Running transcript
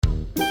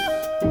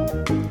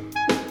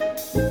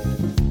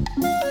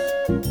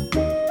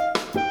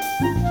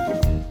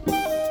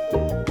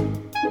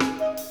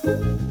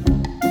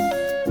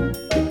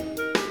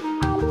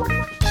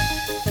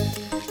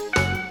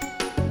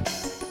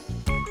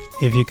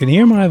If you can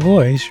hear my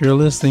voice, you're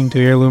listening to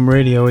Heirloom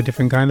Radio, a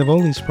different kind of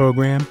oldies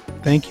program.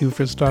 Thank you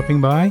for stopping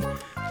by.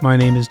 My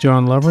name is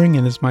John Lovering,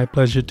 and it's my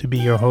pleasure to be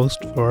your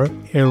host for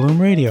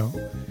Heirloom Radio.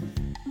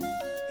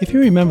 If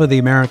you remember the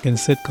American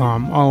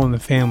sitcom All in the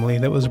Family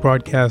that was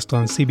broadcast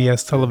on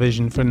CBS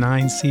television for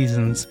 9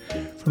 seasons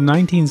from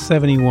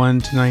 1971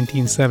 to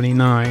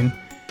 1979,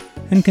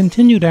 and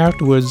continued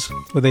afterwards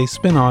with a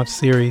spin-off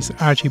series,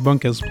 Archie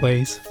Bunker's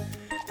Place,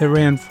 that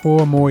ran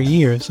 4 more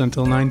years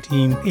until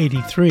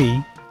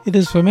 1983, it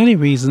is for many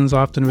reasons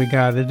often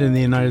regarded in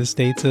the United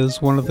States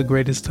as one of the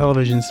greatest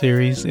television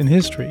series in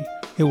history.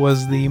 It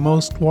was the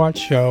most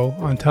watched show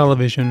on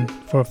television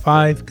for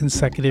 5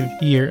 consecutive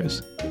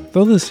years.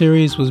 Though the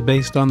series was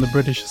based on the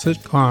British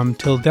sitcom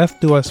Till Death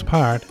Do Us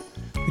Part,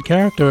 the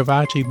character of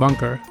Archie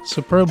Bunker,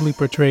 superbly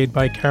portrayed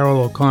by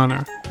Carroll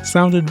O'Connor,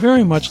 sounded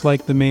very much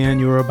like the man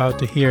you are about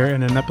to hear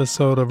in an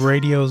episode of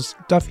radio's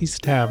Duffy's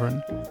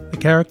Tavern. The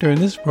character in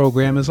this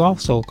program is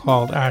also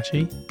called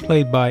Archie,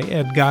 played by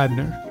Ed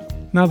Gardner.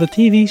 Now, the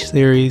TV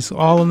series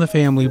All in the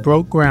Family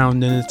broke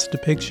ground in its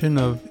depiction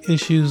of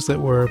issues that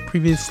were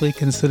previously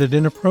considered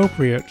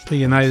inappropriate for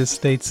United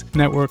States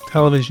network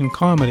television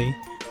comedy,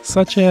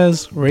 such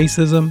as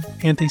racism,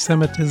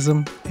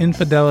 anti-Semitism,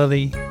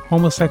 infidelity,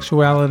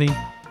 homosexuality,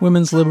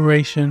 women's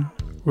liberation,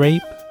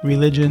 rape,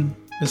 religion,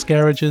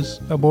 miscarriages,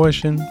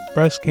 abortion,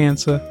 breast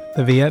cancer,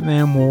 the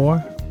Vietnam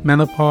War,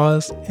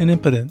 menopause, and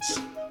impotence.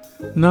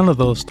 None of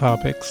those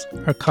topics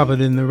are covered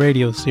in the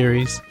radio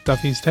series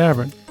Duffy's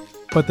Tavern.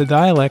 But the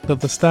dialect of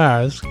the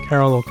stars,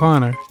 Carroll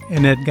O'Connor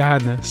and Ed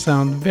Gardner,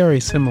 sound very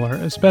similar,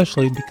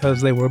 especially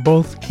because they were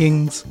both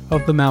kings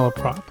of the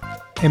malaprop.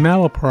 A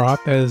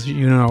malaprop, as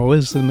you know,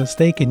 is the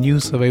mistaken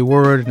use of a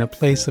word in a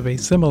place of a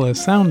similar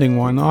sounding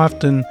one,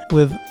 often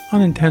with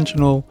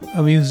unintentional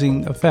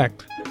amusing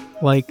effect,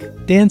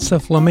 like dance a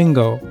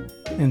flamingo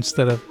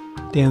instead of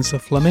dance a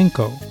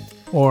flamenco,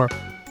 or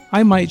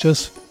I might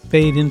just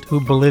fade into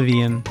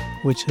Bolivian,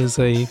 which is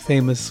a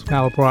famous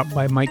malaprop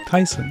by Mike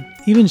Tyson.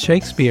 Even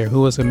Shakespeare,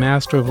 who was a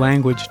master of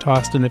language,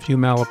 tossed in a few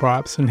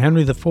malaprops. In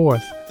Henry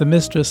IV, the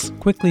mistress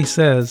quickly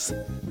says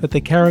that the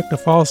character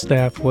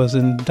Falstaff was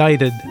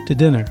indicted to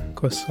dinner. Of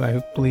course,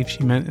 I believe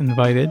she meant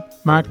invited.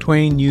 Mark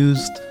Twain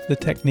used the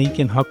technique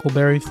in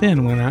Huckleberry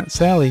Finn when Aunt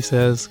Sally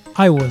says,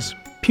 I was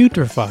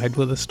putrefied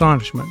with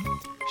astonishment.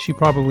 She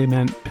probably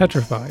meant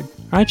petrified.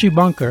 Archie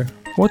Bunker,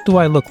 what do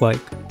I look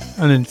like?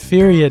 An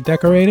inferior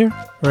decorator?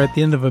 Or at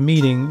the end of a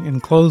meeting, in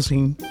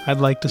closing,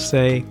 I'd like to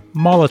say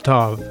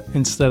Molotov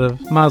instead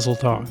of Mazel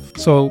Tov.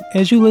 So,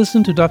 as you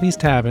listen to Duffy's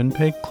Tavern,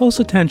 pay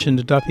close attention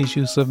to Duffy's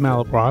use of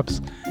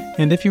malaprops,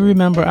 and if you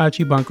remember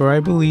Archie Bunker,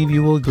 I believe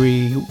you will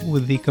agree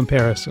with the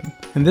comparison.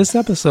 In this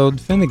episode,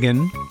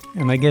 Finnegan,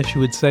 and I guess you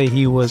would say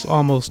he was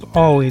almost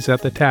always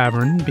at the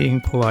tavern,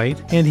 being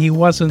polite, and he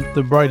wasn't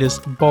the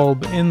brightest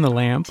bulb in the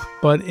lamp,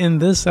 but in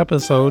this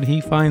episode he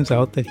finds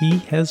out that he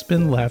has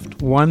been left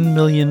 $1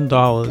 million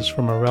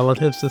from a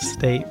relative's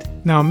estate.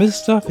 Now,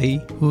 Miss Duffy,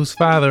 whose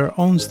father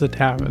owns the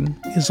tavern,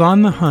 is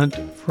on the hunt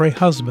for a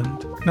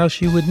husband. Now,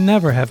 she would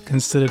never have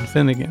considered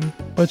Finnegan,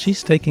 but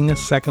she's taking a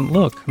second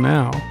look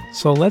now.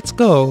 So let's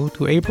go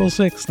to April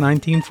 6,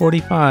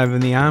 1945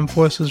 in the Armed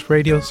Forces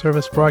Radio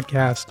Service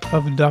broadcast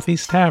of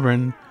Duffy's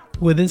Tavern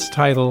with its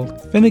title,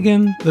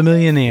 Finnegan the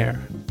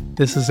Millionaire.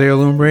 This is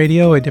Heirloom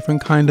Radio, a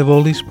different kind of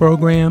oldies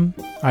program.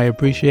 I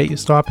appreciate you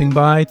stopping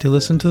by to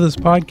listen to this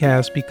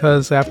podcast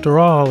because, after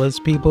all, it's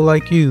people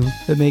like you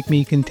that make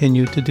me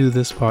continue to do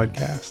this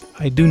podcast.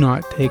 I do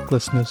not take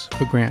listeners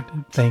for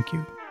granted. Thank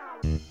you.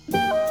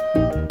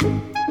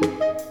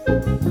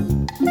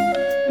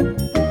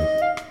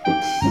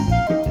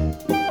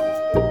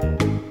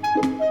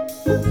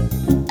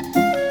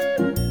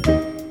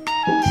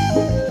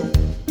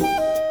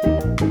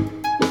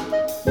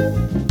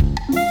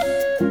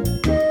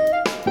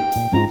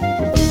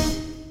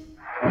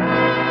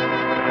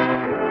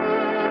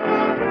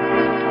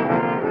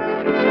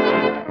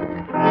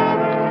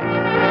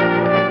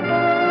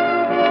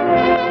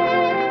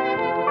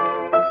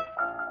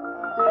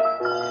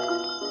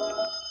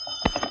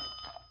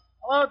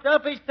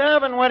 Duffy's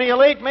Tavern, what do you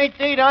late, mate?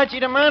 Archie,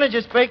 the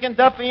manager, speaking.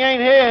 Duffy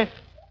ain't here.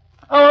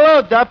 Oh,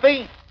 hello,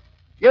 Duffy.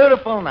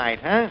 Beautiful night,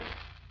 huh?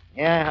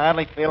 Yeah, I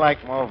hardly feel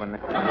like moving.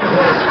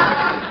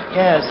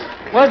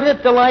 Yes. Wasn't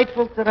it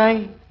delightful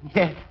today?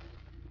 Yeah.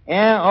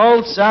 Yeah,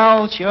 old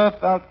Sal sure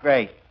felt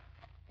great.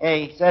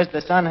 Hey, he says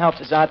the sun helps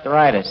his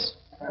arthritis.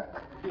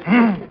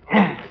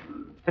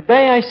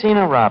 Today I seen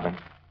a robin.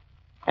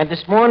 And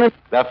this morning,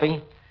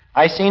 Duffy,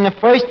 I seen the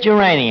first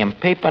geranium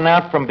peeping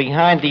out from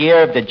behind the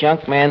ear of the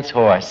junk man's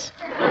horse.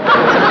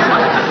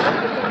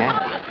 Yeah?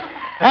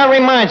 That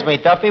reminds me,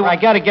 Duffy, I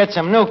gotta get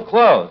some new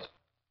clothes.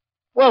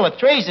 Well, the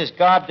trees is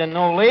garbed in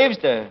no leaves,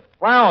 the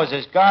flowers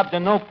is garbed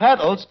in no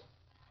petals.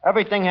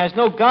 Everything has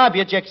no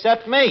garbage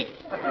except me.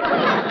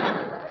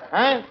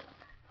 Huh?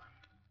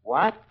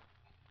 What?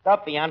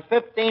 Duffy, on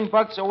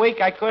 $15 a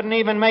week, I couldn't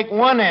even make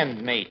one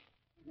end meet.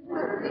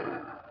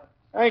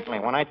 Certainly,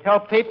 when I tell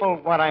people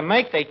what I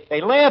make,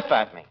 they laugh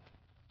at me.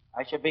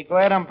 I should be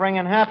glad I'm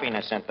bringing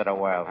happiness into the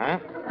world, huh?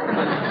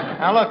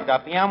 Now, look,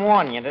 Duffy, I'm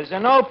warning you. There's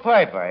an old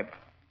proverb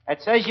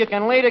that says you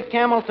can lead a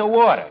camel to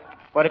water,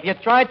 but if you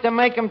try to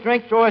make him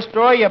drink through a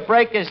straw, you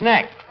break his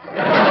neck.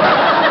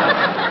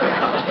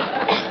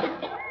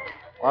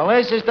 Well,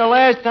 this is the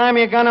last time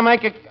you're going to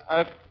make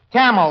a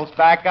camel's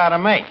back out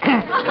of me.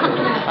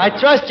 I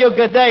trust you.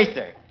 Good day,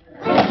 sir.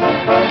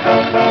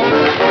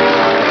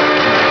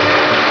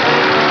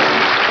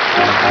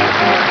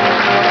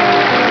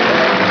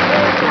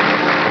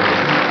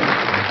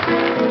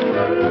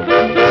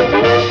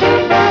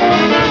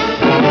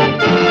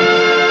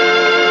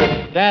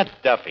 That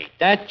Duffy,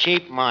 that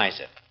cheap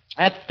miser,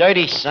 that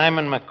dirty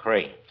Simon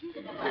McCree.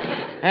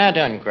 That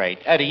done great.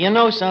 Eddie, you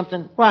know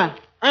something? What?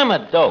 I'm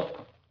a dope.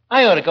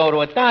 I ought to go to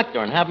a doctor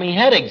and have me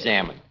head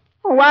examined.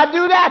 Well, why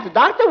do that? The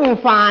doctor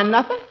won't find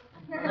nothing.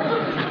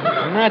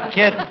 I'm not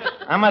kidding.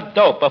 I'm a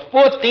dope. A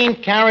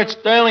 14-carat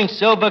sterling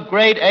silver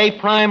grade A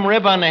prime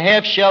rib on the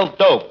half-shell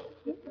dope.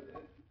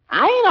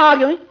 I ain't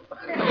arguing.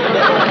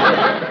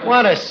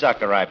 What a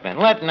sucker I've been.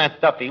 Letting that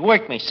Duffy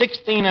work me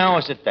 16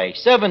 hours a day,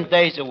 7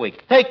 days a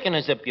week, taking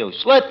his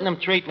abuse, letting him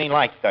treat me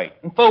like dirt.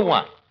 And for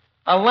what?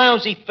 A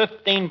lousy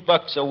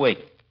 $15 a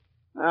week.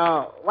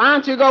 Oh, why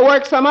don't you go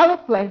work some other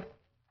place?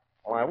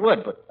 Well, I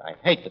would, but I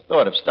hate the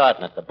thought of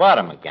starting at the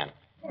bottom again.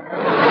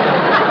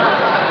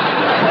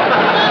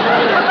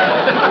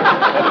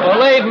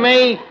 Believe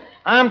me,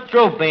 I'm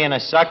through being a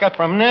sucker.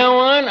 From now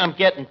on, I'm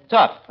getting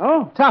tough.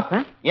 Oh, tough,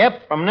 huh?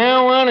 Yep, from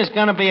now on, it's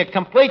going to be a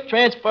complete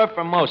transfer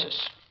from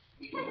Moses.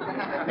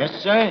 Yes,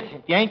 sir.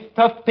 If you ain't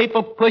tough,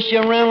 people push you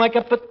around like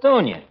a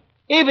petunia.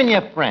 Even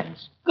your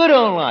friends. Good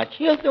old Arch,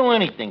 he'll do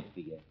anything for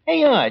you.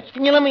 Hey, Arch,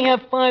 can you let me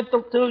have 5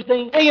 till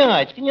Tuesday? Hey,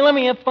 Arch, can you let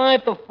me have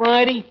 5 till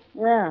Friday?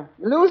 Yeah.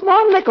 You lose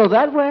more nickels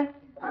that way.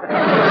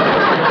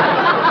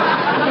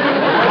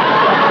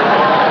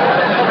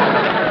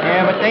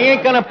 Yeah, but they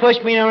ain't gonna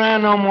push me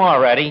around no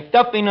more, Eddie.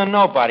 Duffy nor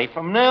nobody.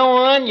 From now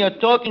on, you're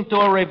talking to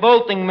a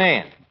revolting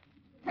man.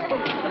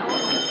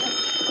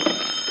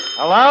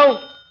 Hello?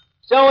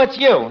 So it's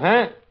you,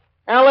 huh?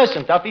 Now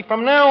listen, Duffy,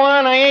 from now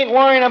on, I ain't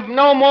worrying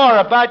no more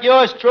about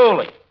yours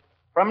truly.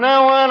 From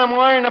now on, I'm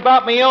worrying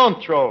about me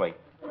own truly.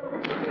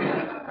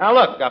 Now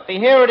look, Duffy,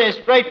 here it is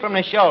straight from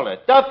the shoulder.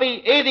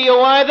 Duffy, either you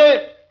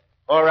either,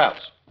 or else.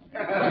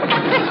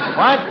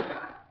 What?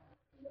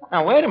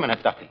 Now, wait a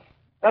minute, Duffy.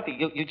 Duffy,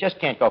 you just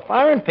can't go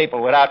firing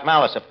people without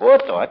malice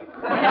aforethought.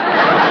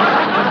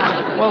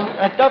 Well,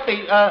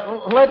 Duffy,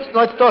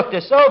 let's talk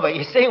this over.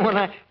 You see, when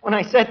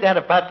I said that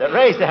about the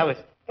raise, I was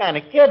kind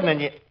of kidding,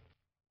 and you...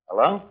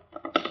 Hello?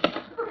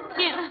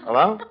 Yeah.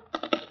 Hello?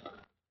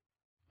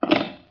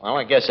 Well,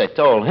 I guess I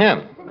told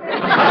him.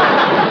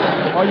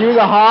 Oh, you're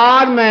the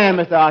hard man,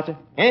 Mr. Archer.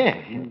 Yeah.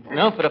 You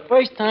know, for the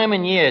first time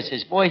in years,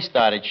 his voice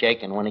started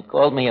shaking when he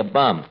called me a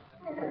bum.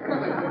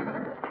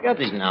 Got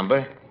his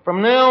number.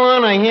 From now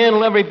on, I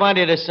handle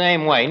everybody the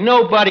same way.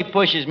 Nobody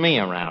pushes me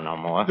around no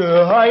more.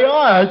 Hi,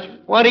 Arch.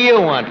 What do you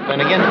want,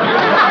 Finnegan?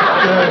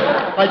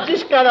 I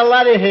just got a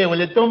letter here. Will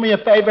you do me a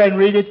favor and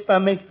read it for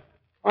me?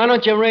 Why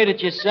don't you read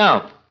it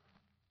yourself?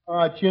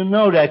 Arch, you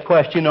know that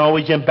question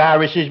always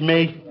embarrasses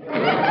me.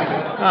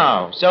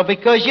 Oh, so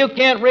because you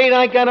can't read,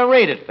 I gotta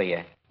read it for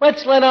you.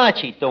 Let's let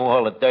Archie do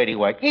all the dirty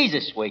work. He's a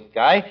sweet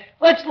guy.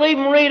 Let's leave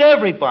him read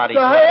everybody.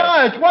 Hey,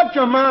 Arch, what's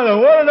the matter?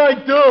 What did I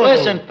do?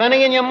 Listen,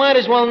 Finnegan, you might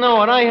as well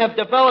know it. I have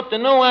developed a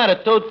new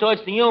attitude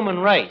towards the human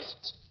race.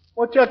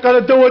 What's that got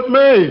to do with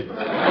me?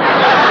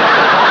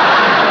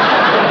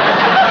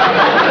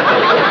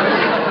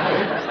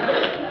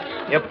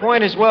 Your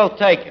point is well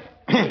taken.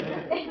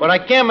 But I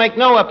can't make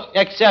no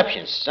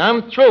exceptions.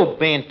 I'm through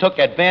being took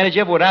advantage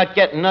of without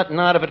getting nothing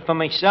out of it for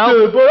myself.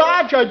 But,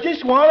 Arch, I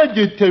just wanted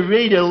you to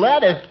read a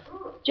letter.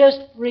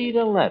 Just read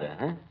a letter,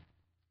 huh?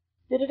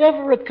 Did it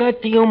ever occur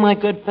to you, my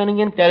good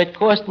Finnegan, that it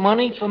cost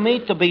money for me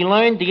to be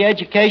learned the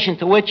education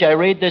to which I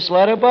read this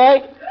letter by?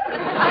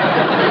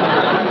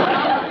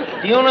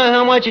 Do you know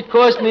how much it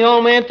cost me,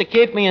 old man, to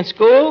keep me in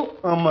school?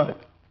 How much?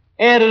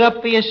 Add it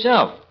up for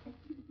yourself.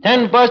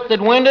 10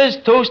 busted windows,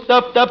 2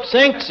 stuffed up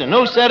sinks, a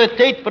new set of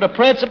teeth for the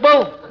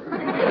principal.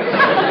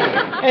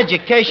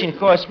 Education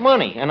costs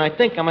money, and I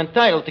think I'm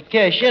entitled to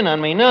cash in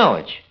on me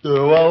knowledge.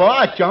 Well,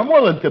 Arch, I'm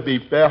willing to be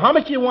fair. How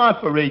much you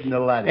want for reading the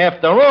letter?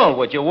 After all,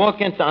 would you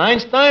walk into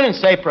Einstein and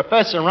say,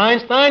 Professor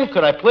Einstein,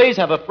 could I please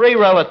have a free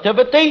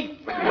relativity?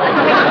 Okay,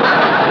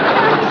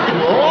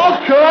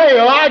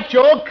 Arch,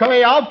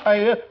 okay, I'll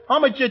pay you. How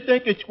much you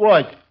think it's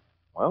worth?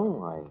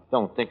 Well, I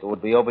don't think it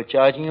would be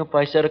overcharging you if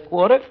I said a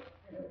quarter.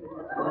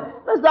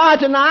 Mr.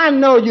 Archer, now I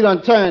know you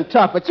done turned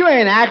tough, but you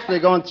ain't actually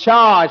going to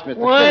charge Mr.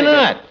 Why Finnegan.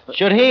 not?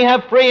 Should he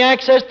have free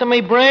access to me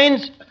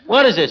brains?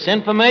 What is this,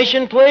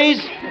 information, please?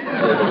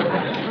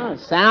 Well, it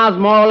sounds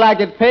more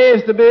like it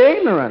pays to be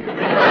ignorant.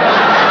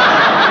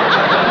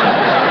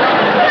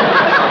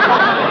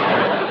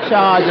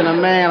 Charging a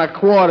man a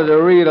quarter to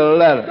read a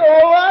letter.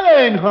 Oh, that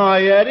ain't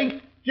high,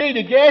 Eddie. Gee,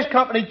 the gas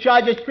company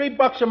charges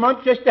 $3 a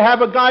month just to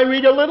have a guy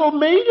read a little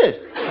meter.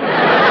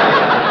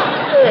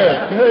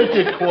 Yeah, here's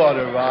your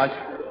quarter, Arch.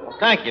 Well,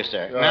 thank you,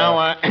 sir.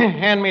 Now,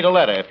 hand me the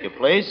letter, if you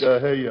please.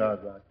 Here you are,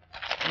 Arch.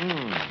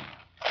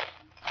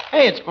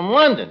 Hey, it's from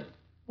London.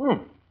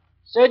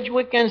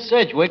 Sedgwick and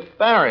Sedgwick,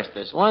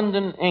 barristers,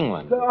 London,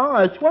 England.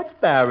 It's what's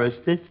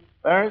barristers?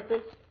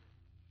 Barristers?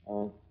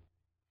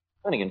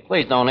 Finnegan,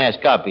 please don't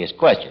ask obvious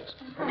questions.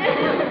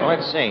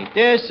 Let's see.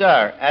 Dear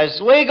sir, as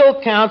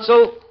legal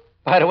counsel...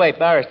 By the way,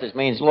 barristers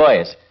means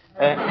lawyers.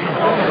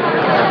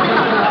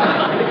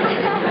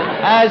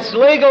 As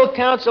legal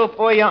counsel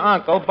for your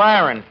uncle,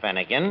 Byron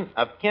Finnegan,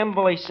 of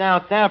Kimberley,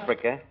 South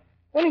Africa...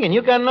 Finnegan,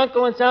 you got an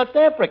uncle in South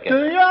Africa.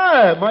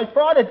 Yeah, my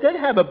father did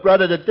have a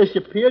brother that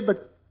disappeared,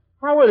 but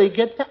how would he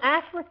get to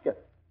Africa?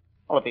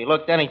 Well, if he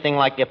looked anything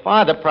like your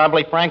father,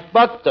 probably Frank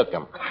Buck took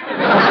him.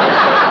 Well,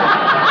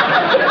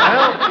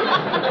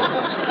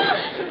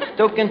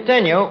 to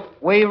continue,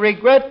 we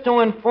regret to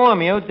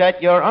inform you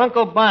that your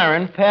Uncle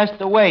Byron passed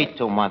away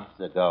 2 months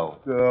ago.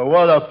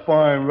 What a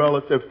fine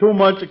relative. 2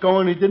 months ago,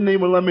 and he didn't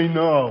even let me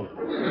know.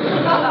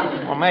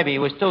 Well, maybe he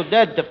was too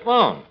dead to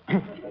phone.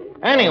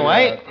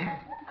 Anyway,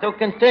 to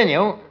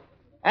continue,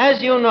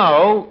 as you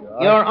know,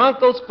 your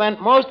uncle spent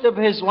most of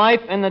his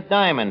life in the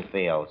diamond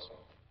fields.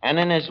 And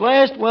in his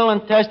last will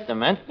and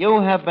testament,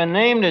 you have been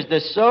named as the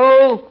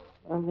sole...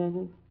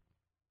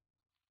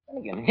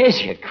 Finnegan,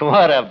 here's your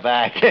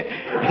quarterback.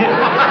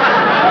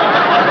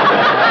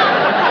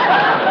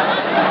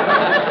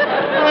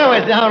 I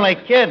was only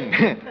kidding.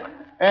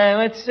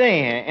 Let's see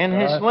here. In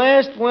his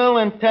last will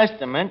and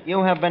testament,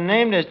 you have been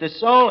named as the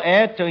sole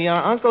heir to your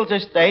uncle's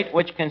estate,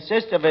 which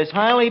consists of his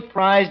highly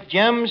prized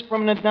gems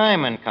from the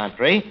diamond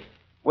country,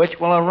 which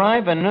will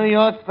arrive in New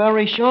York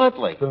very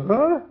shortly.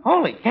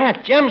 Holy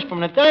cat, gems from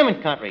the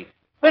diamond country.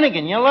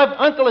 Finnegan, your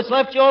uncle has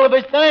left you all of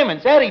his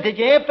diamonds. Eddie, did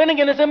you hear?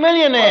 Finnegan is a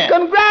millionaire. Oh,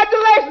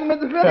 congratulations,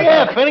 Mr. Finnegan.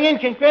 Yeah, Finnegan,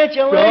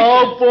 congratulations.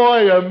 Oh,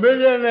 boy, a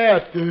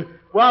millionaire.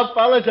 Well,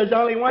 fellas, there's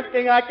only one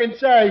thing I can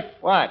say.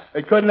 What?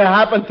 It couldn't have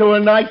happened to a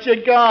nicer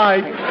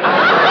guy.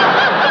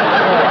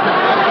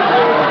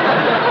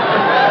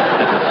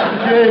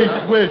 Gee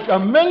whiz,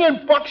 $1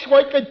 million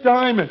worth of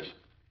diamonds.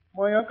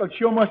 My uncle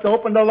sure must have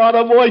opened a lot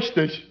of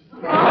oysters.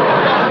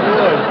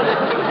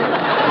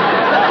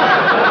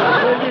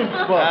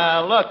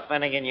 Look,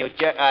 Finnegan, you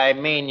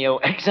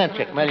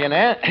eccentric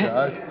millionaire.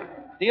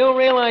 Do you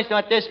realize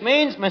what this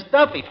means? Miss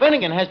Duffy,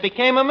 Finnegan has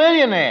become a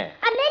millionaire.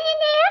 A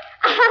millionaire?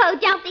 Oh,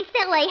 don't be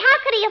silly. How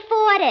could he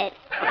afford it?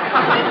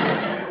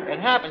 It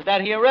happens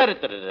that he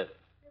heredited it.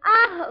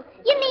 Oh,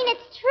 you mean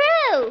it's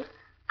true?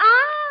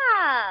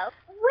 Oh,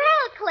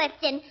 well,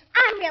 Clifton,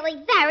 I'm really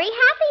very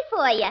happy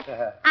for you.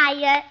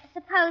 I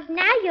suppose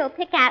now you'll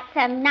pick out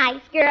some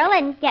nice girl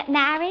and get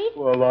married?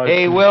 Well,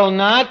 He will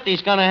not.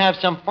 He's going to have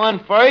some fun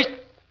first.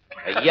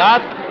 A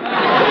yacht.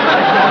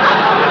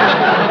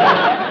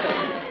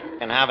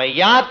 Can have a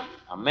yacht,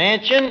 a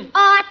mansion.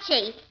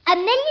 Archie, a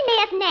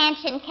millionaire's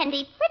mansion can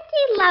be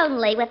pretty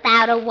lonely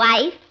without a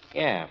wife.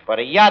 Yeah, but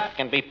a yacht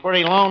can be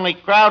pretty lonely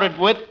crowded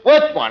with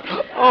one.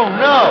 Oh,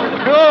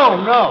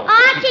 no.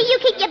 Archie, you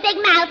keep your big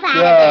mouth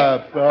out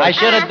of it. I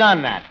should have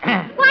done that.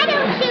 Why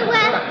don't you,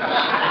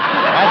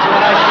 That's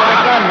what I should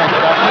have done, Miss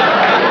Duffy.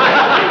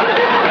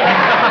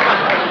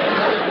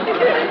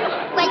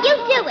 Well, you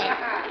do it.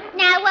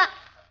 Now,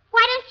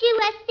 why don't you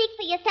speak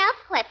for yourself,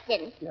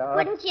 Clifton? Yeah.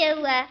 Wouldn't you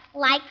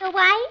like a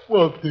wife?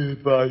 Well,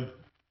 goodbye.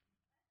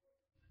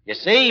 You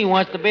see, he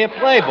wants to be a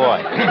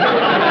playboy.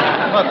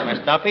 Look, Miss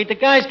Duffy, the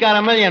guy's got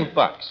 $1 million.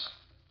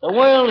 The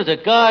world is a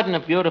garden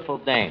of beautiful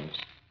dames.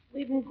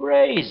 Leave him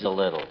graze a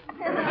little. Okay,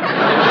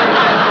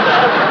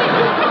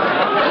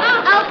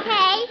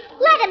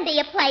 let him be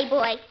a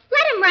playboy.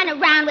 Let him run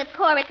around with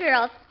chorus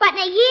girls. But in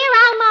a year,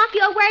 I'll mark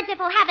your words if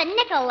he'll have a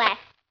nickel left.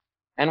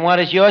 And what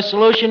is your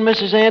solution,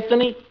 Mrs.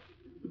 Anthony?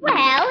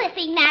 Well, if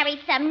he married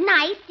some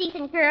nice,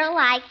 decent girl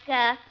like,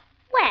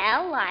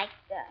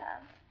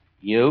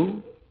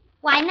 You?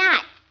 Why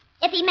not?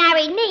 If he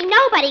married me,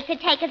 nobody could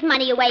take his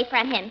money away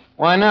from him.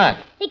 Why not?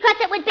 Because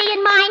it would be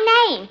in my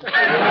name.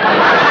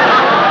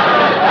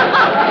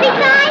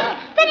 Besides,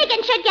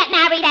 Finnegan should get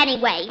married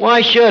anyway.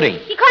 Why should he?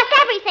 Because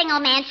every single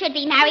man should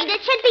be married.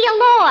 It should be a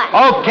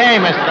law. Okay,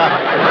 Miss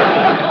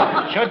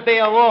Duffy. Should be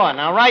a law.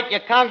 Now write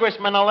your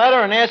congressman a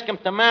letter and ask him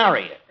to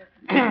marry you.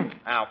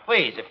 Now,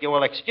 please, if you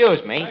will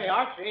excuse me. Hey,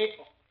 Archie.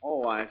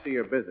 Oh, I see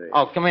you're busy.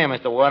 Oh, come here,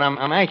 Mr. Ward. I'm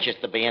anxious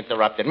to be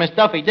interrupted. Miss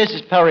Duffy, this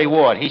is Perry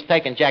Ward. He's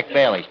taking Jack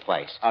Bailey's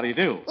place. How do you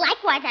do?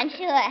 Likewise, I'm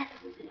sure.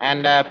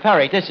 And,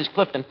 Perry, this is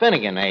Clifton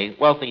Finnegan, a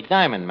wealthy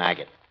diamond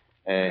maggot.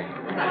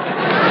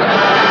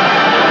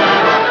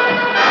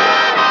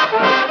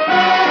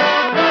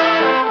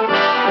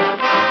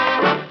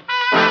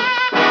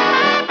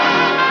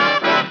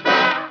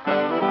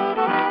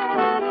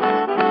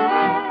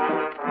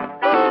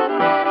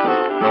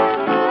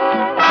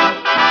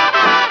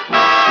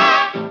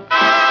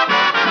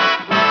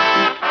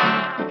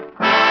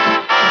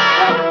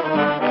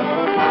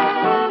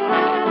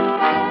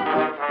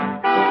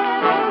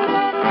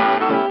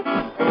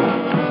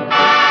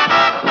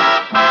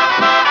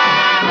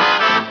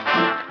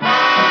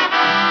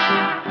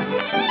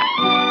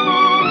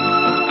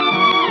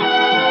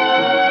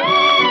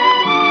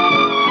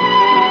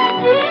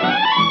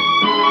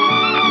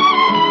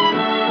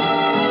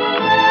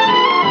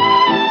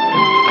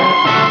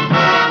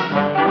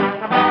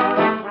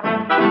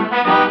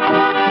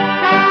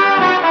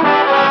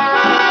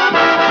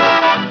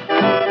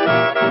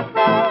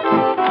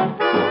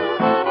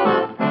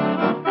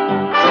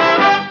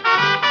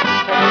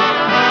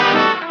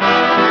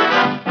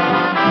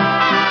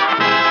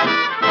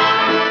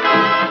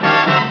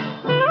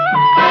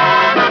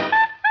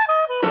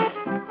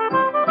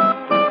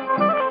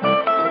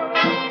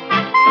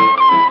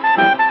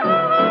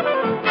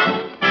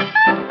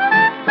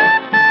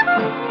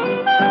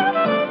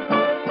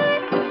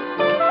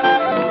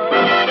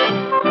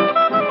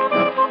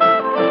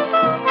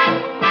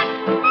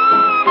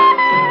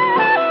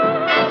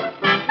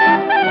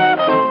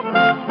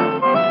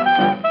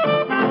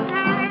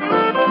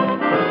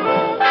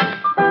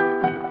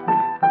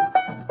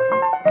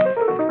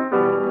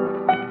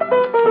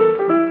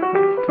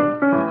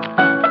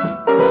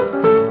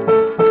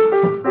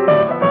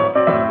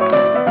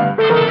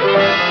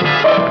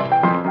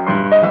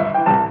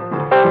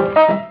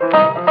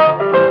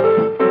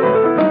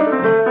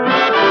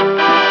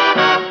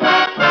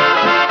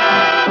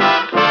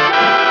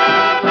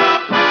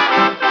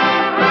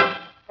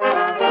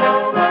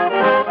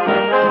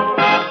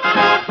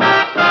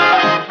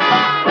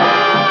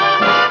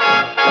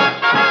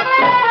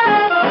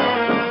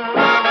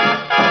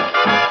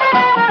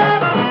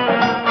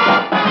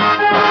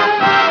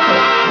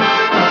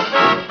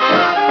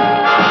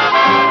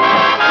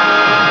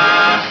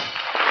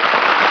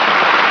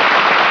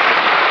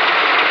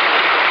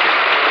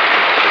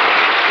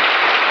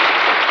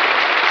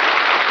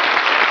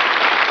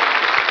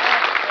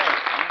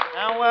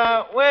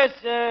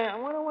 I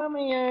wonder where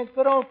my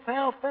good old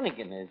pal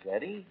Finnegan is,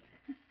 Eddie.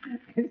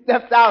 He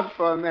stepped out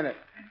for a minute.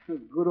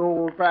 Good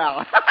old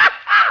pal.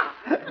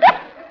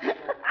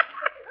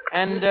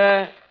 And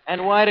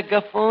why the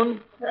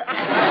guffoon?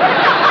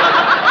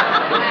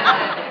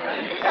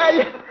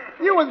 Hey,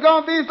 you was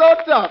gonna be so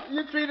tough.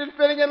 You treated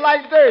Finnegan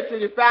like dirt till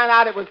you found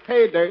out it was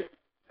pay dirt.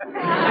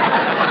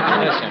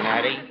 Listen,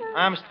 Eddie,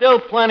 I'm still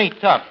plenty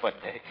tough, but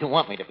you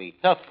want me to be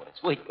tough with a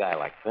sweet guy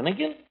like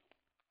Finnegan?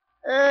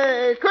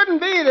 It couldn't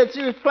be that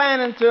you was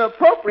planning to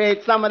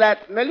appropriate some of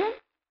that million.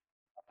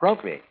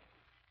 Appropriate?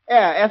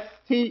 Yeah,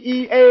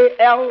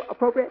 S-T-E-A-L,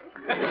 appropriate.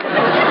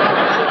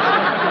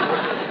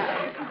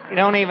 You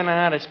don't even know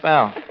how to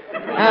spell.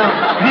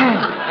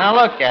 Now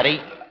look,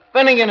 Eddie.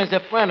 Finnegan is a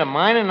friend of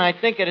mine, and I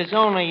think it is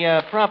only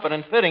proper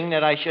and fitting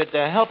that I should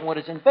help him with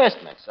his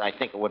investments. I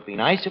think it would be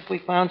nice if we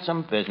found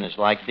some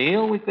business-like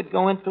deal we could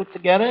go into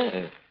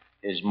together.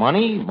 His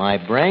money, my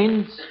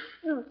brains.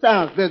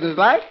 Sounds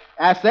business-like.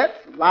 Assets,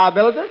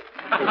 liabilities.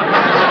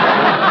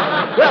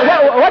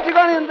 well, what you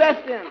going to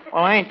invest in?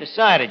 Well, I ain't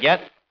decided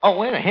yet. Oh,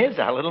 wait, here's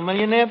our little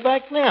millionaire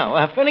back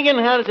now. Finnegan,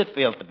 how does it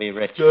feel to be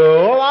rich?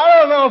 Well, I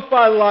don't know if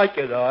I like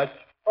it, Arch.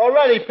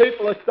 Already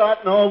people are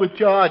starting to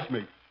overcharge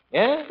me.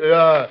 Yeah?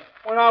 Yeah.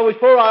 When I was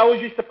poor, I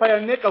always used to pay a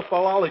nickel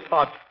for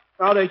lollipops.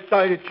 Now they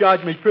started to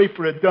charge me 3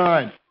 for a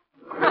dime.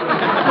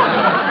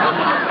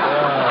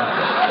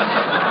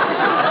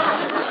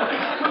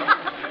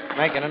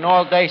 Making an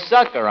all-day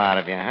sucker out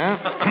of you, huh?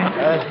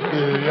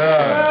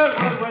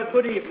 Well,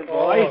 good evening,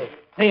 boys.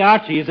 Hey,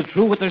 Archie, is it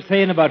true what they're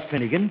saying about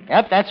Finnegan?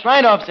 Yep, that's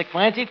right, Officer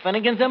Clancy.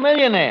 Finnegan's a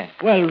millionaire.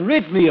 Well,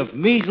 rid me of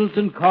measles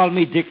and call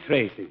me Dick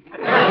Tracy.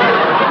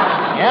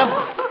 Yep.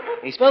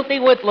 He's filthy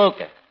with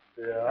Luca.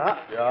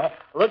 Yeah.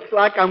 Looks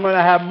like I'm going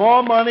to have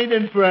more money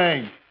than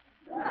brains.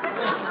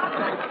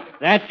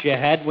 That you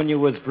had when you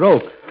was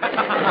broke. But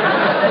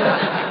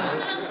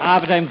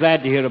I'm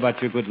glad to hear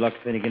about your good luck,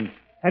 Finnegan.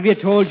 Have you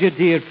told your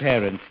dear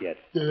parents yet?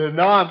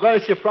 No, I'm going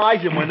to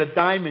surprise them when the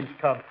diamonds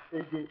come.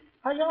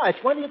 Hey, Arch,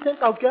 when do you think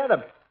I'll get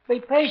them? Be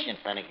patient,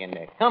 Finnegan.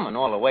 They're coming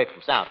all the way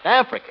from South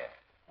Africa.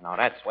 You know,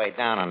 that's way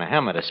down on the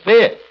hem of the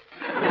spear.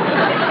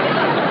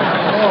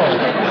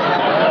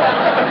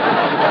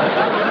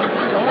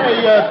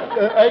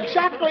 Hey,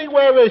 exactly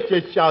where is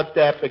this South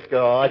Africa,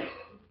 Arch?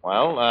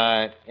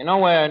 Well, you know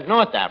where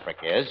North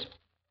Africa is?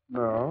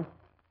 No.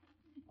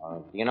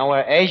 Do you know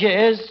where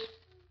Asia is?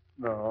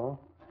 No.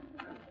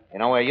 You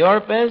know where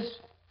Europe is?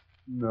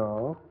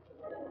 No.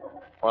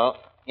 Well,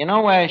 you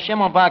know where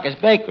Schimmelbacher's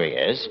Bakery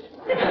is?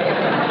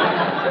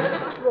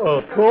 Oh,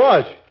 of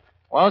course.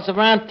 Well, it's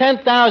around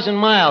 10,000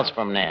 miles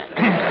from there.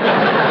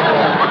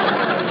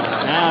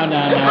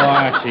 Now,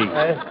 Archie.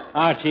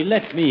 Archie,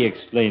 let me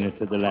explain it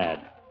to the lad.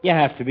 You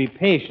have to be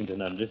patient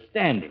and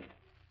understanding.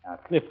 Now,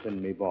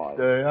 Clifton, me boy.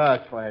 Yeah,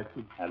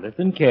 Clancy. Now,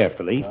 listen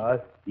carefully. Do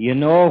you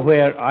know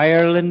where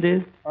Ireland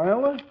is?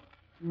 Ireland?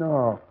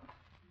 No.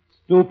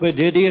 Stupid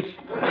idiot.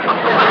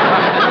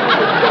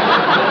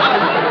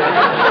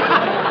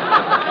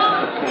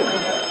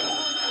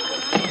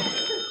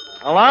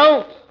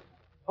 Hello?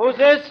 Who's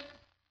this?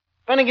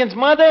 Finnegan's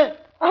mother?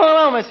 Oh,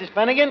 hello, Mrs.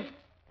 Finnegan.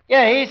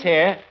 Yeah, he's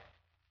here.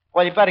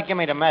 Well, you better give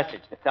me the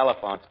message. The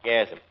telephone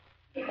scares him.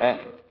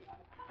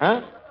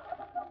 Huh?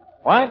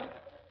 What?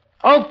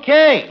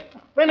 Okay.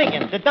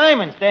 Finnegan, the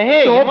diamonds, they're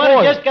here. Oh, Your mother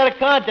boy. just got a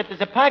card that there's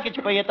a package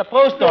for you at the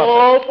post office.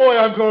 Oh, boy,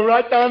 I'm going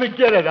right down and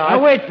get it, Arch. Now,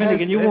 wait,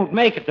 Finnegan. You won't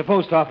make it. The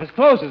post office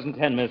closes in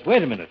 10 minutes.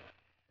 Wait a minute.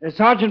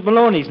 Sergeant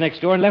Maloney's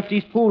next door and left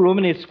his pool room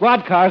and his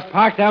squad car's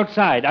parked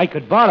outside. I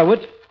could borrow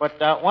it. But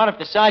what if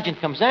the sergeant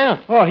comes out?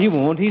 Oh, he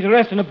won't. He's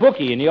arresting a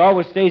bookie, and he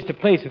always stays to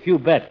place a few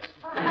bets.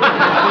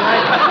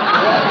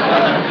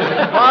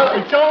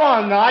 Well, so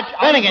long, Arch.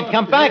 Finnegan,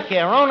 come back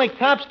here. Only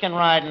cops can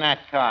ride in that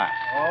car.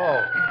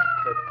 Oh.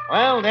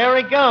 Well, there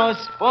he goes.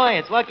 Boy,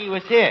 it's lucky he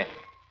was here.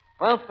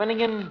 Well,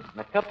 Finnegan, in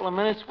a couple of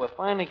minutes, we're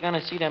finally going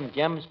to see them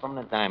gems from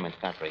the diamond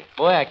country.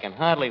 Boy, I can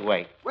hardly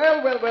wait.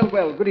 Well.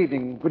 Good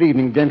evening. Good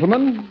evening,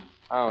 gentlemen.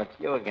 Oh, it's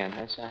you again,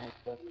 huh, Sahib?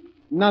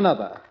 None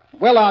other.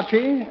 Well,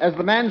 Archie, as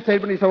the man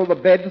said when he sold the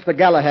bed to Sir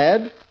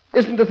Galahad,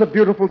 isn't this a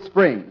beautiful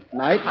spring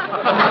night?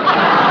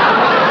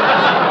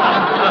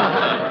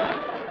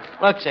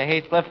 Look, Sir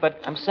Heathcliff, but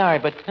I'm sorry,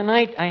 but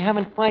tonight I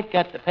haven't quite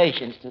got the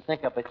patience to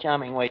think up a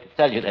charming way to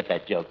tell you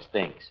that joke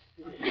stinks.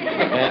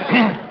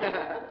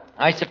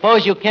 I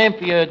suppose you came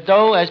for your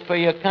dough as per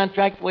your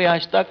contract we are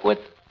stuck with?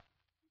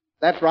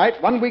 That's right.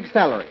 1 week's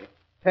salary.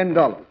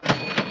 $10.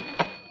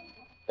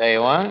 There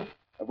you are.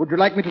 Would you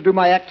like me to do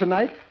my act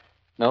tonight?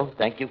 No,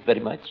 thank you very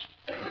much.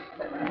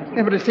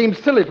 Yeah, but it seems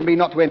silly for me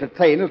not to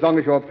entertain as long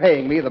as you're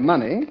paying me the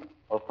money.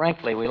 Well,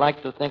 frankly, we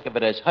like to think of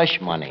it as hush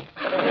money.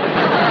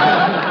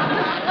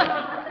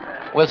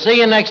 We'll see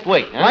you next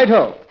week, huh?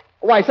 Right-ho.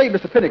 Oh, I say,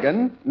 Mr.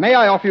 Finnegan, may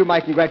I offer you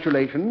my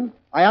congratulations?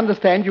 I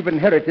understand you've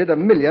inherited $1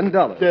 million.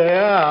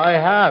 Yeah, I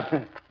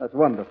have. That's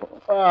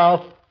wonderful.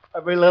 Well,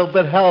 every little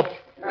bit helps.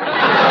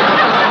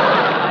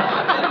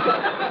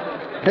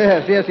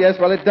 Yes,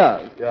 well, it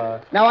does.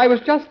 Yeah. Now, I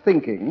was just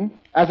thinking,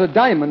 as a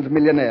diamond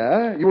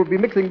millionaire, you will be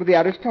mixing with the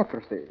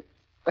aristocracy.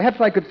 Perhaps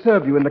I could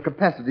serve you in the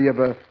capacity of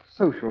a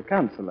social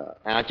counselor.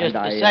 Now, just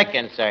And a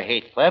second, Sir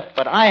Heathcliff,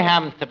 but I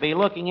happen to be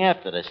looking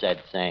after the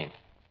said same.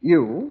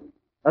 You?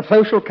 A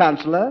social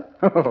counselor?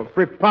 Oh,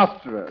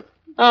 preposterous.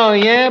 Oh,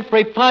 yeah?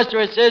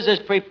 Preposterous is as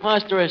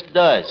preposterous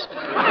does.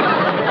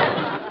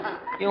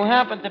 You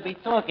happen to be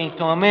talking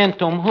to a man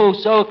to whom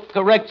so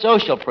correct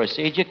social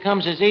procedure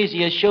comes as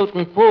easy as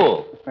shooting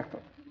pool.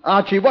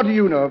 Archie, what do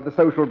you know of the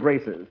social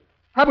graces?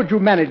 How would you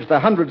manage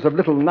the hundreds of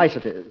little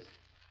niceties?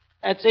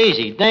 That's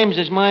easy. Dames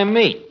is my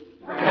meat.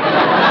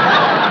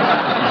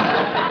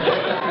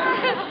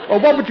 Or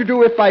what would you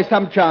do if by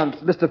some chance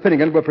Mr.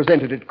 Finnegan were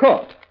presented at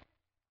court?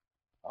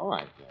 All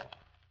right.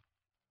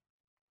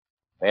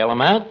 Bail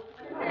him out?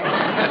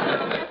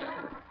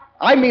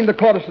 I mean the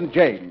court of St.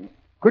 James.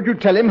 Could you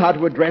tell him how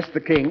to address the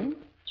king?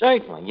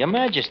 Certainly. Your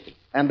Majesty.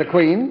 And the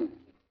queen?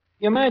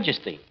 Your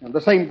Majesty. And the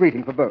same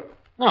greeting for both.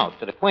 No,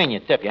 to the Queen you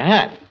tip your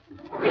hat.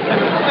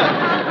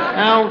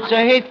 Now,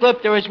 Sir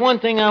Heathcliff, there is one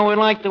thing I would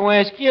like to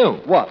ask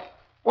you. What?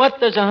 What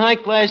does a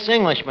high-class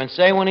Englishman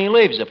say when he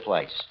leaves a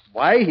place?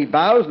 Why, he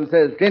bows and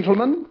says,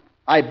 "Gentlemen,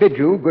 I bid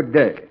you good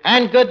day."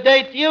 And good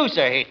day to you,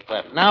 Sir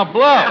Heathcliff. Now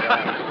blow.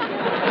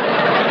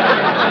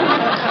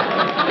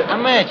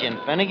 Imagine,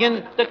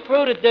 Finnegan, the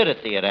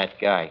crudity of that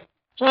guy.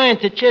 Trying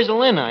to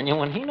chisel in on you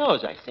when he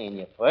knows I seen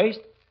you first.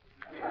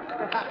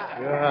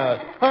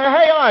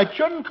 Hey, Art,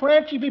 shouldn't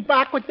Clancy be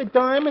back with the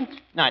diamonds?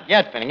 Not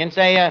yet, Finnegan.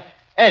 Say,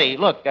 Eddie,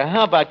 look,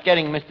 how about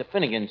getting Mr.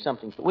 Finnegan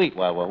something to eat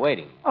while we're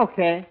waiting?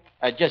 Okay.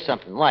 Just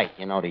something light.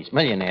 You know, these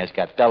millionaires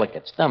got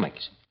delicate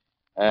stomachs.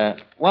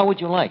 What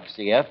would you like,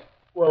 CF?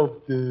 Well,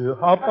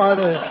 how about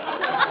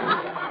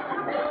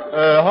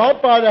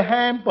a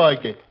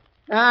hamburger?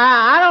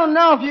 I don't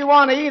know if you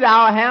want to eat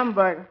our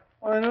hamburger.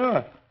 Why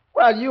not?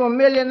 Well, you're a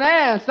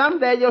millionaire, and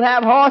someday you'll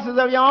have horses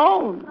of your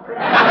own.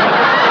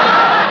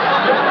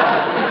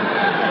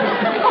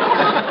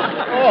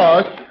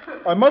 Art,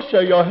 I must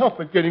say your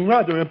help is getting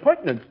rather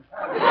impertinent.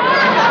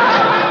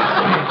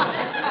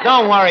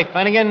 Don't worry,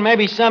 Finnegan.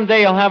 Maybe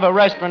someday you'll have a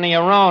restaurant of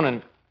your own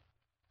and...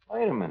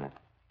 Wait a minute.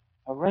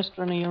 A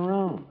restaurant of your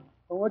own.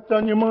 Well, what's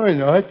on your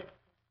mind, Art?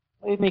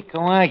 Leave me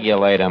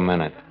coagulate a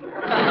minute.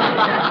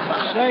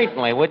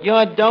 Certainly. With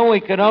your dough,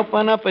 we could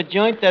open up a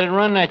joint that'd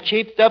run that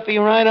cheap Duffy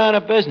right out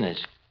of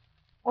business.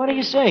 What do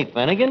you say,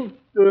 Finnegan?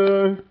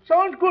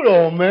 Sounds good,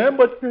 old man,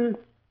 but could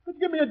you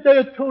give me a day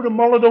or two to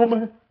mull it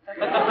over?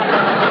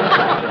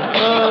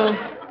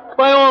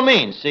 By all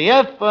means,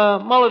 CF,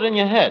 mull it in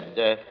your head.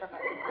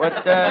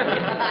 But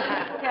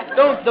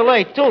don't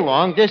delay too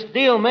long. This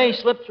deal may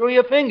slip through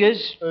your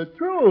fingers.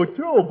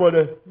 True, but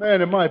a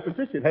man in my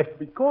position has to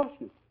be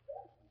cautious.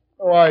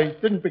 Oh, I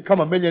didn't become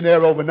a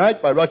millionaire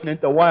overnight by rushing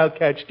into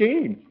wildcat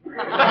schemes.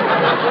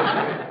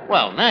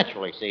 Well,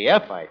 naturally,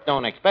 CF, I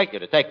don't expect you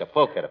to take a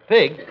poke at a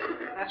pig.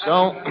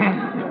 So,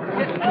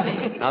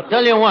 I'll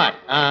tell you what.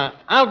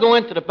 I'll go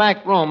into the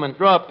back room and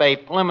draw up a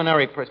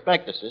preliminary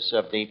prospectus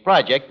of the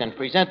project and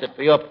present it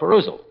for your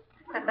perusal.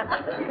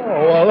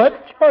 Oh, well,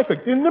 that's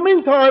perfect. In the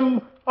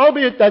meantime, I'll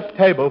be at that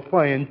table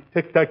playing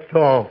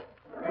tic-tac-toe.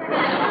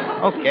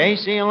 Okay,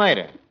 see you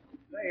later.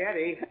 Say,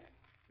 Eddie,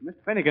 Mr.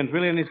 Finnegan's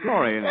really in his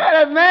glory, isn't he? Yeah,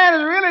 that man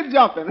is really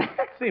jumping.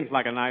 Seems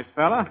like a nice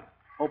fella.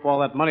 Hope all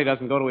that money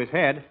doesn't go to his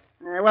head.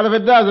 Well, if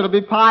it does, it'll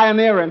be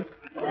pioneering.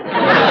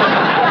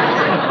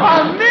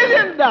 $1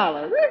 million.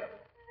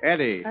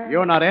 Eddie,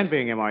 you're not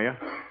envying him, are you?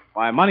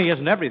 Why, money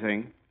isn't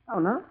everything. Oh,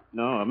 no?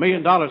 No, $1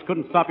 million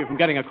couldn't stop you from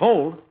getting a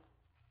cold.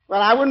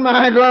 Well, I wouldn't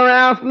mind going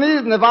around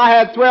sneezing if I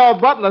had 12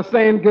 butlers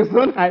saying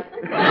gesundheit.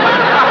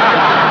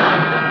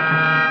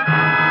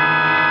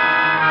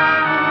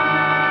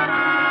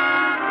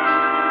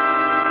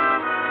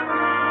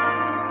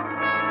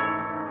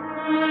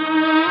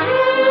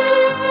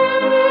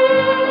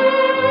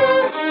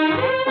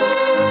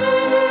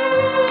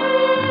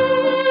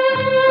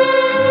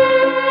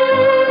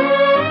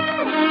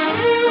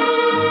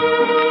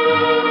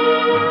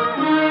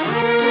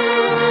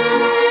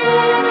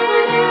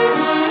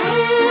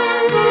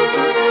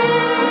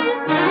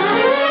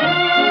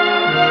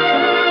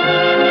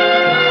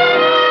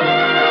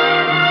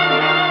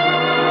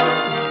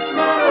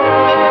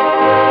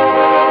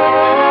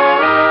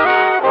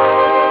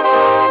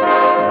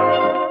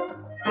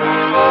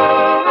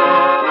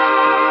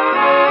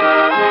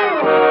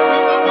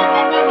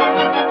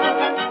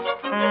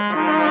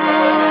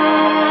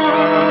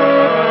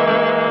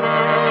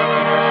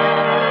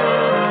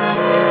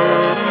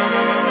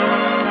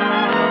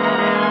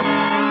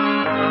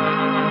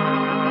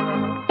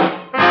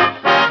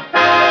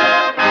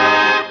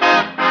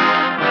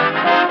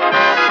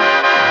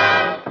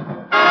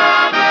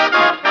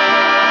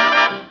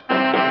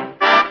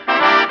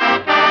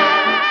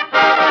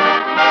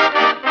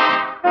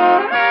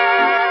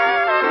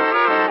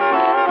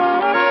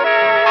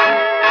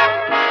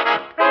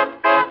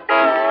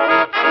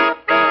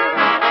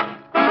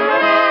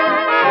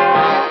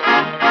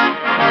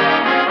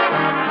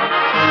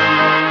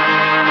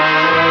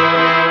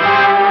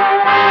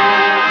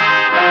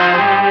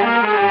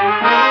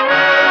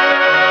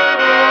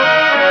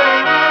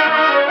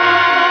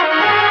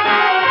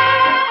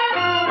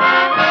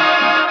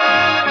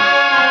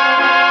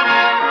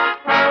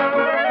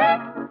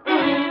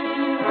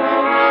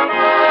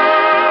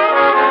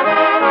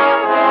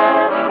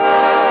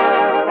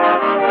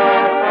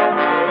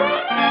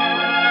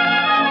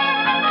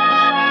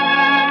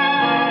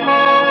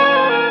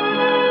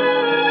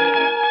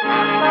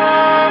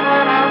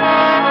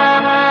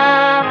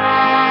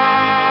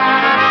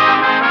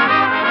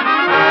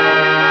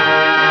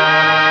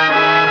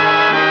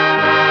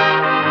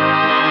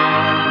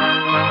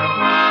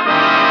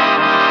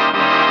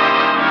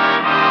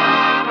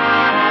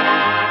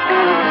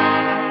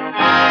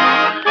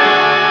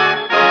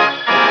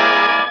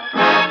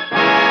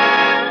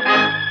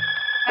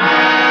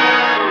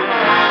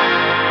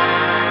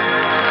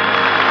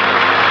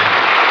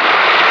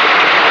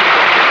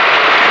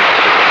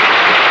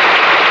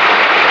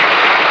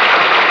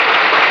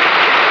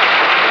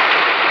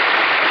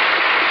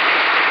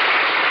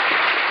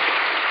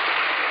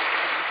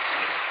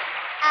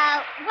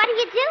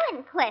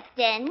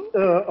 Clifton?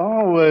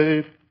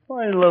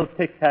 Playing a little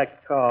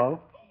tic-tac-toe.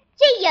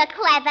 Gee, you're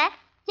clever.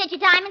 Did your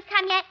diamonds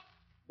come yet?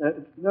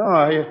 No,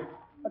 I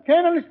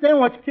can't understand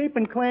what's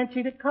keeping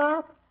Clancy the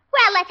cop.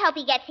 Well, let's hope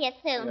he gets here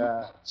soon.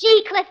 Yeah.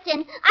 Gee,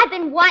 Clifton, I've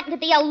been wanting to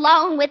be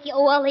alone with you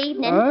all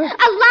evening. Huh?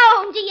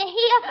 Alone, do you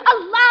hear?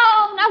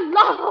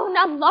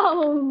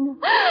 Alone.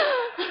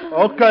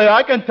 Okay,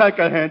 I can take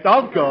a hint.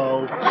 I'll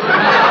go.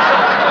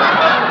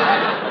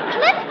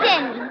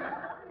 Clifton,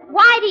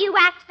 why do you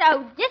act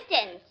so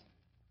distant?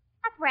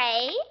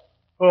 Afraid?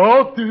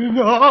 Oh,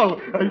 no,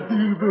 I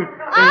do.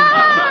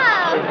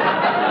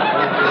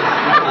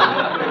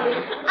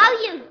 Oh,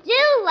 you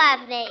do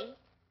love me.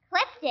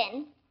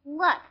 Clifton,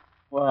 look.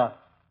 What?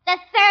 The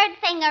third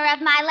finger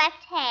of my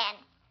left hand.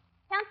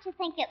 Don't you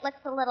think it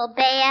looks a little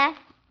bare?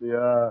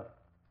 Yeah.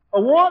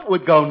 A what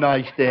would go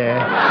nice there?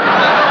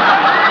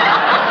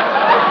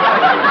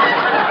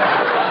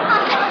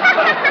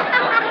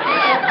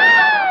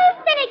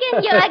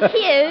 Finnegan, you're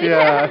cute.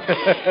 Yeah.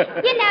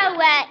 You know,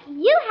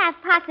 you have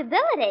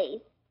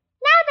possibilities.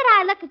 Now that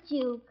I look at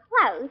you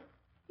close,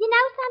 you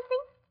know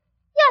something?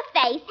 Your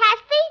face has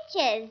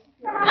features.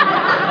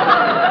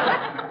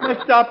 Miss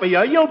Duffy,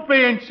 are you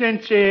being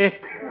sincere?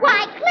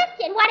 Why,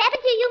 Clifton, whatever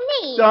do you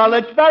mean? Well,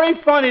 it's very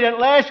funny that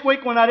last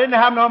week when I didn't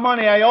have no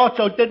money, I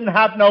also didn't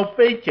have no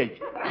features.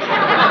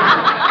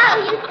 Oh,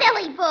 you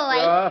silly boy.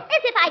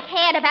 As if I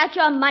cared about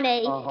your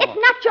money. It's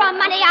not your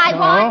money I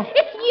want.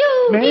 It's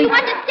you. Me? Do you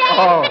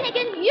understand,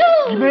 Finnegan?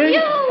 You. Me?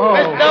 You. Oh.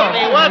 Miss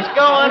Duffy, what's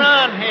going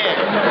on here?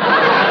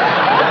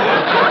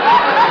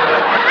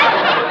 I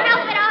can't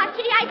help it,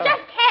 Archie. I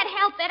just can't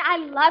help it. I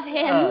love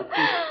him.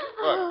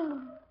 Look,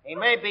 he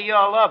may be your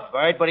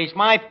lovebird, but he's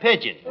my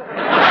pigeon. Now,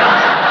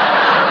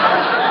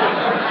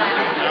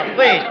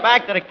 please,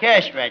 back to the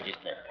cash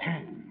register.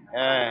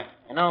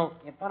 You know,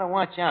 you better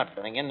watch out,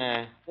 Finnegan.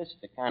 This is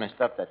the kind of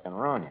stuff that can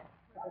ruin you.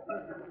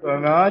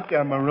 Tonight,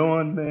 I'm a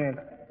ruined man.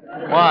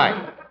 Why?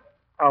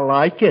 I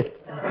like it.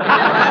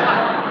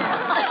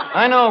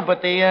 I know,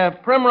 but the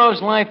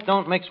Primrose life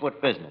don't mix with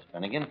business,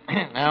 Finnegan.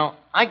 Now,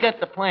 I got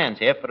the plans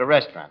here for the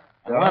restaurant.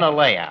 I want a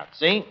layout,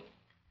 see?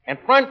 In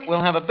front,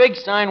 we'll have a big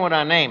sign with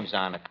our names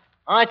on it.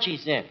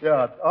 Archie's in.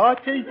 Yeah,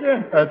 Archie's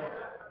in.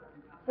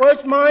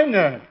 Where's my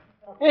name?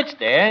 It's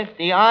there.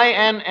 The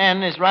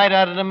INN is right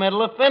out of the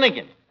middle of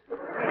Finnegan.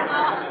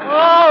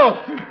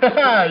 Oh!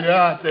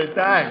 Yeah,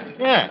 thanks.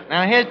 Yeah,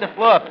 now here's the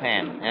floor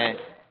plan.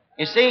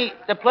 You see,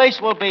 the place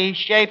will be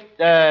shaped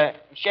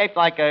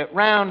like a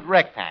round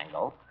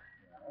rectangle.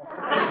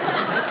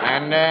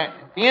 And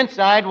the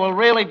inside will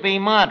really be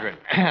modern.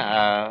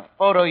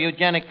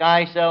 Photo-eugenic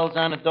eye cells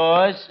on the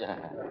doors,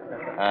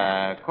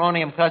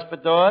 chromium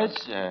cuspidors,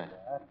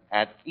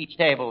 at each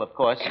table, of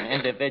course, an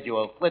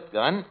individual flit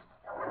gun.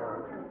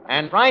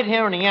 And right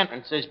here in the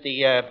entrance is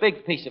the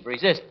big piece of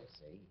resistance,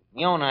 see?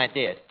 My own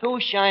idea. 2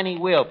 shiny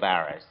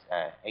wheelbarrows,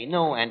 a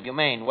new and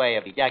humane way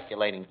of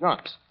ejaculating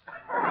drunks.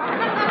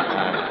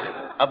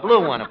 A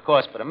blue one, of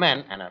course, for the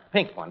men, and a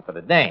pink one for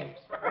the dames.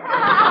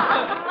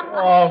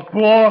 Oh,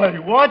 boy,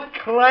 what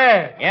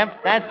class.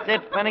 Yep, that's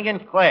it, Finnegan,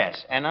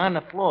 class. And on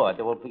the floor,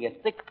 there will be a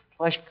thick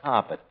plush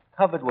carpet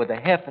covered with a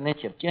half an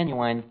inch of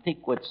genuine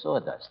teakwood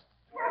sawdust.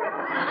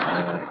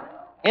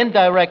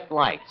 Indirect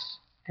lights,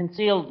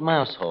 concealed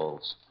mouse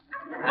holes.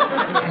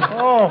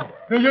 Oh,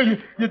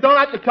 you don't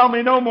have to tell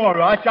me no more,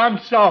 Arch. I'm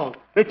sold.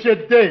 It's a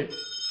dig.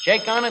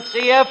 Shake on it,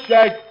 CF.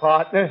 Shake,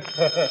 partner.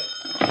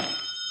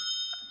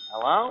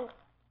 Hello?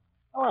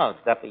 Hello,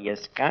 Duffy, you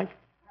skunk.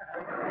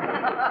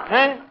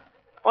 Huh?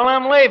 Well,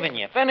 I'm leaving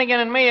you. Finnegan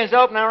and me is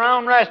opening our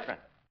own restaurant.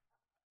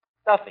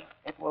 Duffy,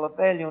 it will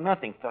avail you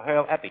nothing to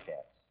hurl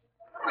epitaphs.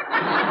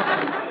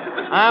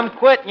 I'm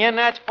quitting you, and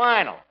that's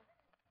final.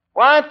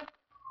 What?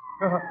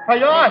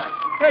 Hey, Arch.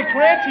 Hey,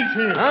 Clancy's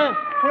here. Huh?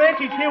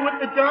 Clancy's here with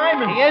the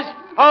diamond. He is?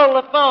 Hold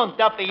the phone,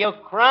 Duffy, you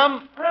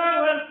crumb.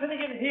 Very well,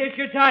 Finnegan, here's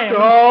your diamond.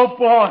 Oh,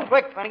 boy.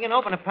 Quick, Finnegan,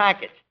 open the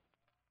package.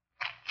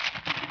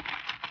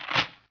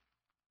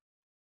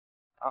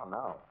 Oh,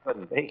 no,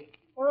 couldn't be.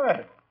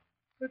 What?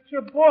 It's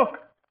your book.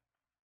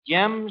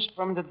 Gems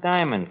from the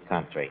Diamond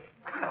Country.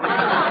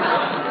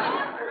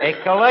 A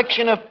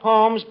collection of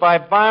poems by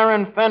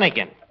Byron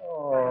Finnegan.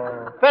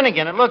 Oh.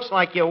 Finnegan, it looks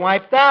like you're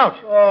wiped out.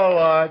 All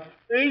right.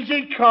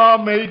 Easy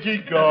come, easy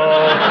go.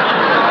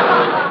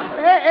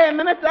 Hey,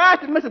 Mr.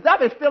 Archie, Mr.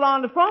 Duffy's still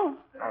on the phone.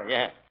 Oh,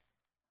 yeah.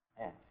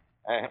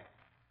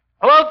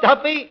 Hello,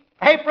 Duffy.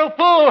 April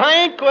Fool, I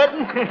ain't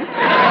quitting.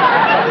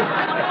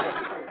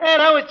 Yeah,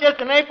 that was just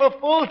an April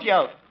Fool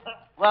joke.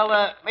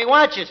 Well, me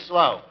watch is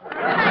slow.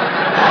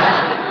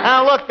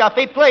 Now, look,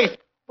 Duffy, please.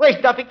 Please,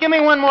 Duffy, give me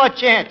one more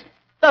chance.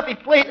 Duffy,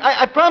 please,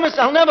 I promise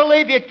I'll never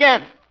leave you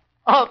again.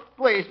 Oh,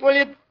 please, will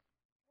you?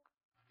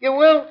 You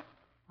will?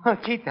 Oh,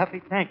 gee,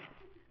 Duffy, thanks.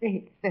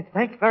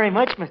 Thanks very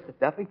much, Mr.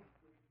 Duffy.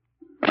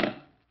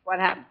 What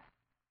happened?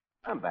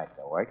 I'm back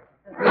to work.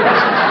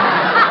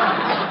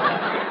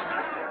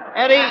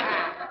 Eddie,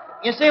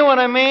 you see what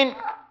I mean?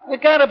 You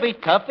gotta be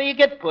tough or you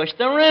get pushed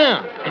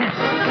around.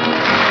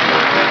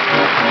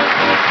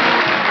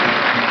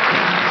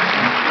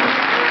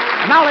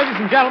 Now, ladies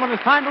and gentlemen,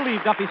 it's time to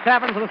leave Duffy's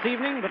Tavern for this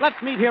evening, but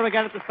let's meet here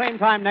again at the same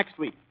time next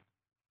week.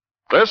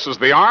 This is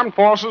the Armed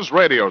Forces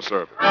Radio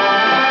Service.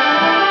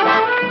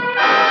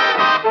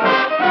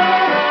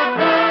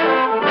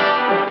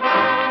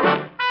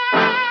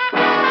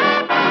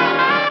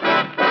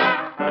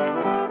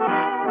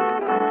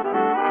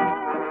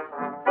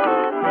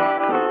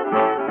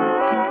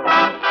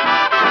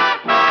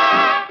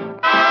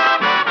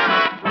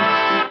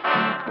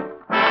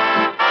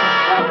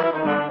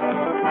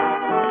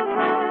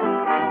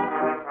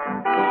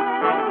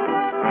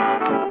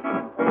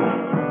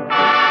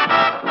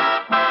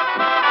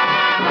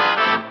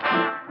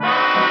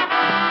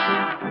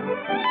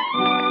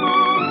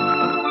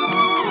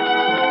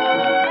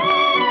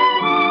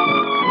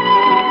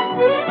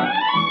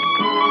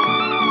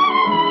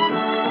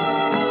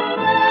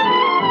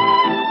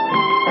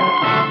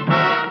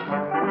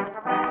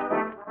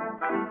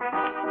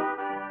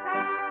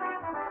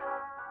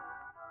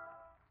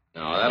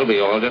 That'll be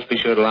all. Just be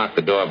sure to lock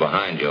the door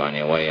behind you on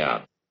your way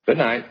out. Good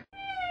night.